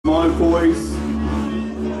My voice,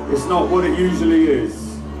 it's not what it usually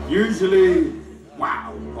is. Usually,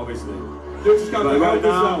 wow, obviously. You're just going to right help us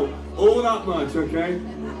now, out all that much, okay?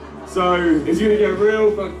 So, It's going to get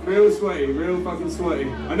real sweaty, real fucking sweaty.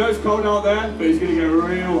 I know it's cold out there, but it's going to get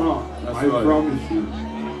real hot. That's I right. promise you.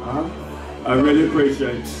 I really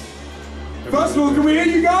appreciate it. First of all, can we hear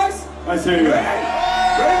you guys? Let's hear it. Ready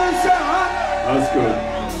to shout, huh? That's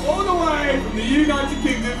good. All the way from the United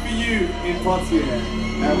Kingdom for you in Poitiers.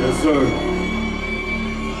 Yes, sir.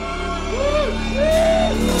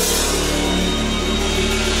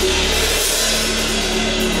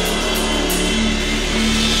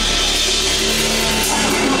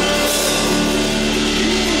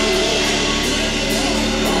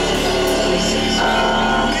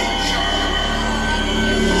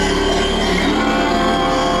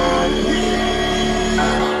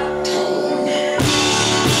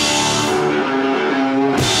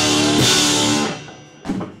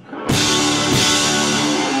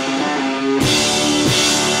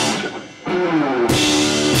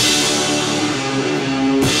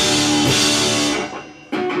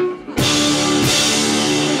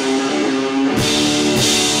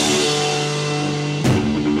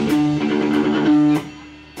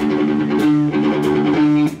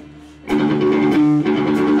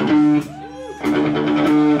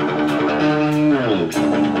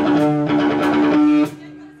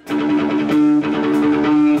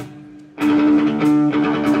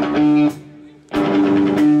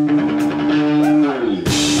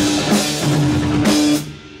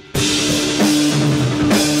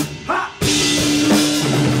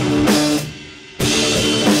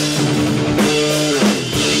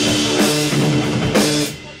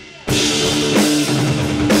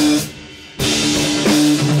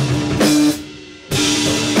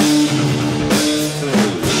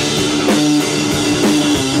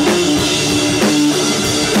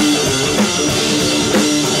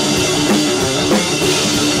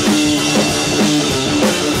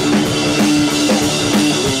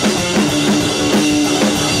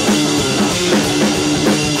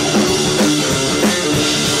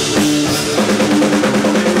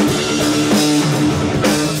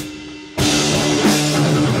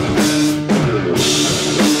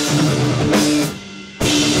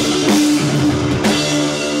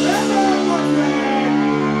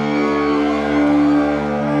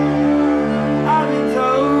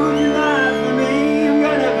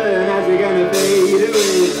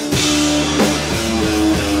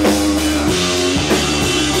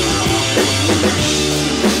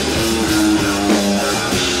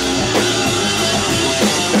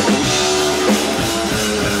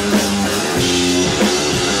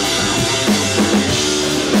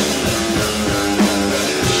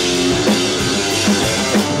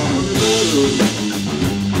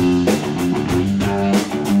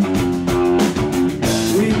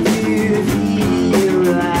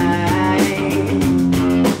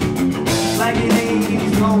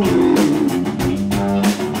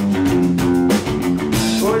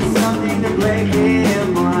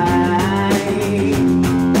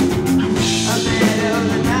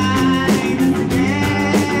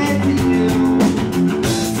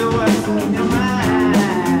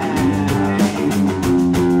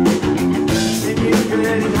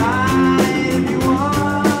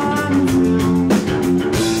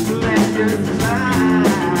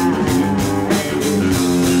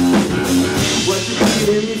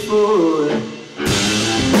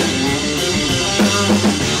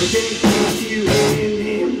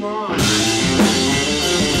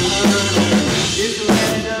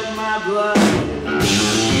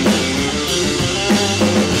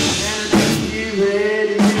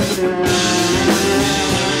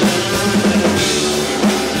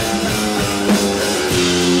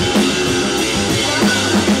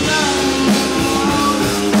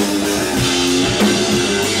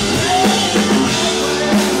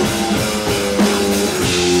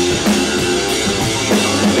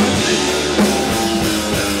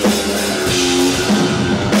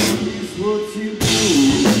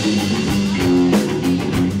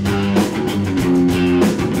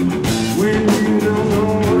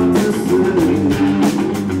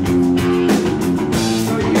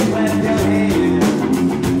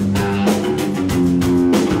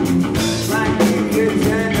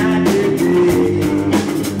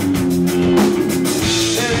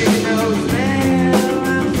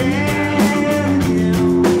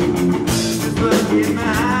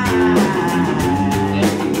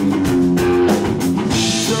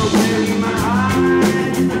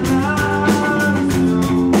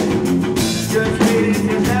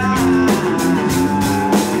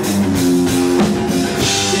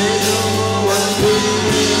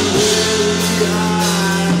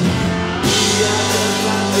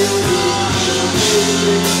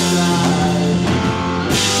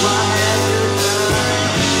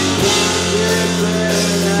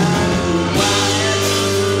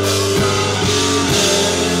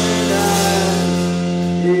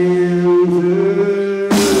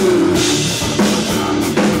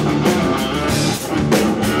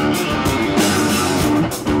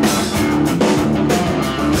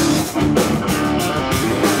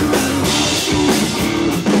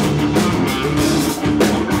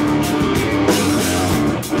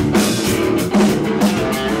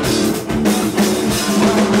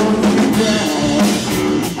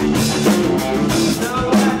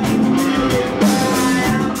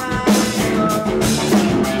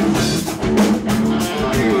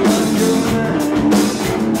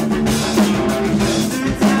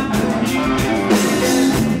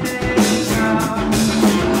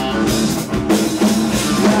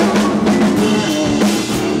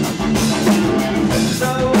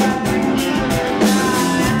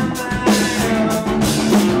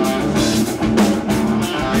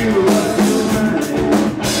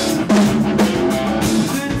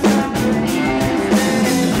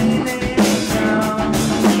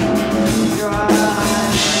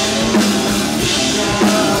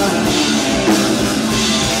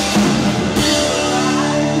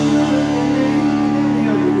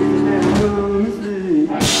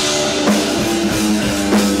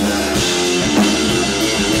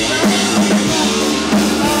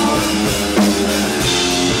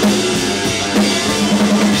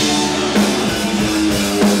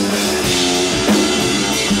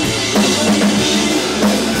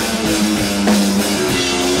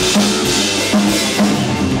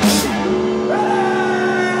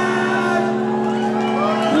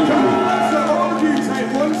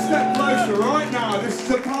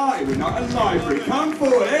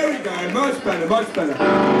 better, much better, much better.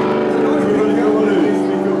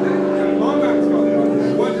 My man's got it on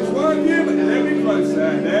there. Well, just work here, but a little bit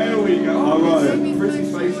closer. There we go. All right. Pretty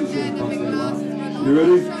faces here. You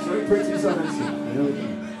ready? So pretty, so handsome. There we go.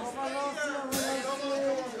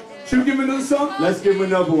 Should we give him another song? Let's give him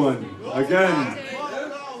another one. Again.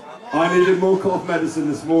 I needed more cough medicine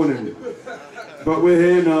this morning. But we're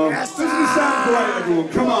here now. Doesn't he sound great, everyone?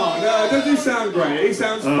 Come on. Doesn't he sound great? He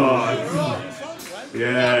sounds fine.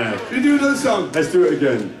 Yeah. Should we do another song? Let's do it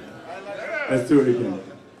again. Let's do it again.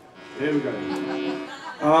 Here we go.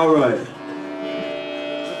 All right.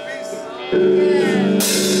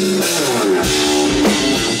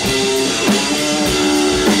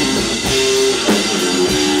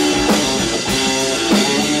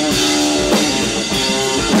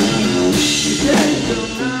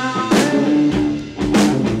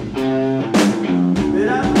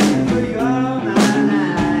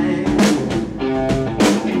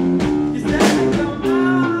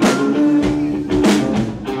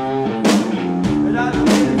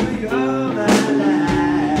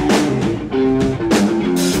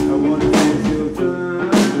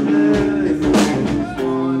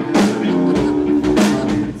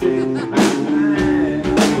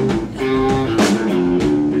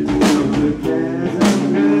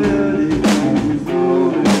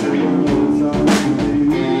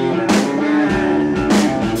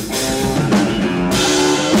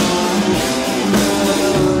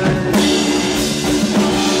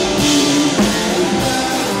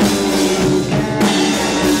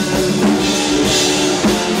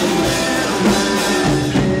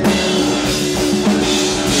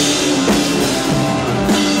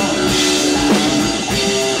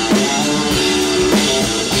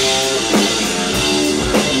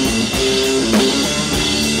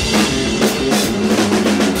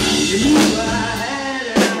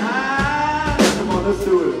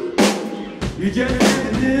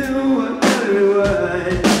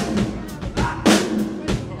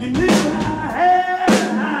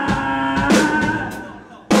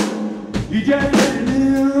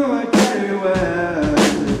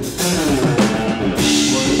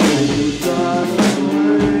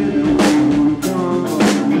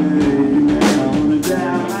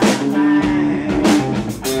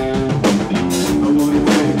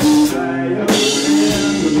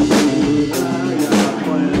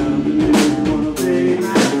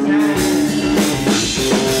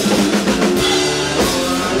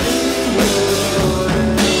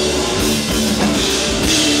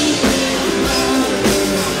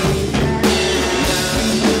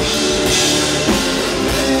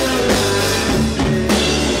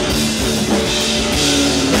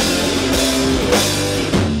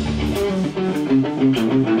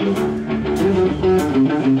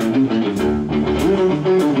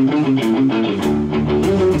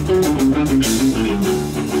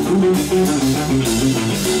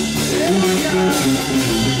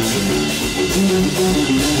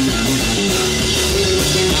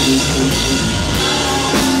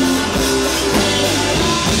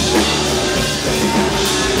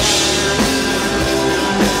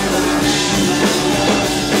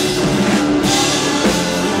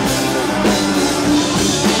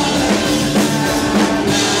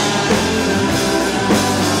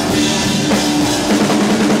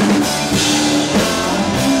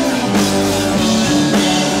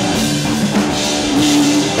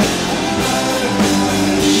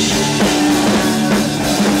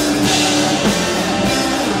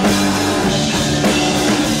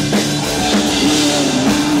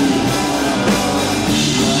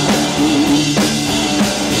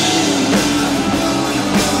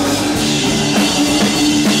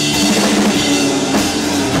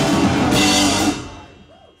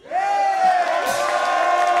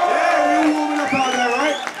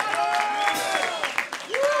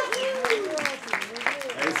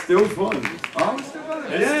 Still fun. Oh,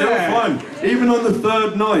 it's still fun. Even on the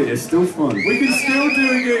third night, it's still fun. We can still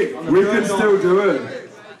do it. We can still do it.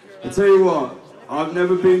 I tell you what, I've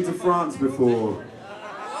never been to France before,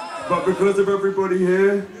 but because of everybody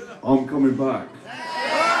here, I'm coming back.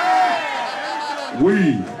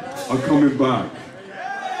 We are coming back.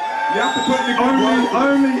 You have to put in the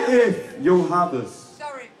only if you'll have us.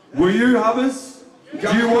 Sorry. Will you have us? Do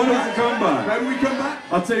you want us to come back? When we come back?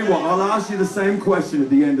 I'll tell you what, I'll ask you the same question at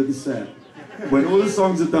the end of the set. When all the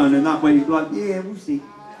songs are done, and that way you'll be like, yeah, we'll see.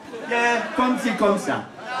 Yeah, comme ci, comme ça.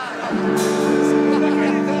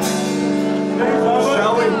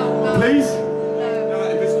 Shall we? Please?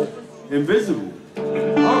 Invisible.